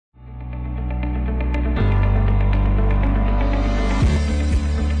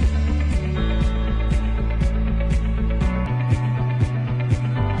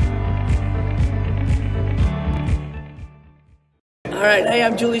right, I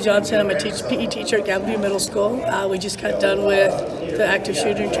am Julie Johnson. I'm a PE teacher at Gambleview Middle School. We just got done with the active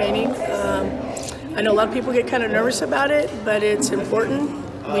shooter training. I know a lot of people get kind of nervous about it, but it's important.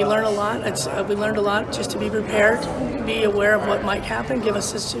 We learn a lot. We learned a lot just to be prepared, be aware of what might happen, give us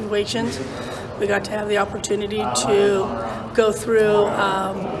situations. We got to have the opportunity to go through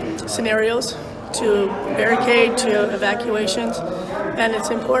scenarios, to barricade, to evacuations. And it's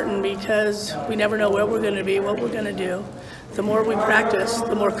important because we never know where we're going to be, what we're going to do. The more we practice,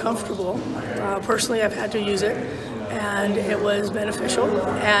 the more comfortable. Personally, I've had to use it, and it was beneficial.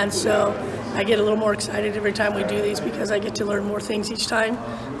 And so I get a little more excited every time we do these because I get to learn more things each time,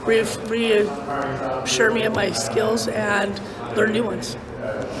 reassure me of my skills, and learn new ones.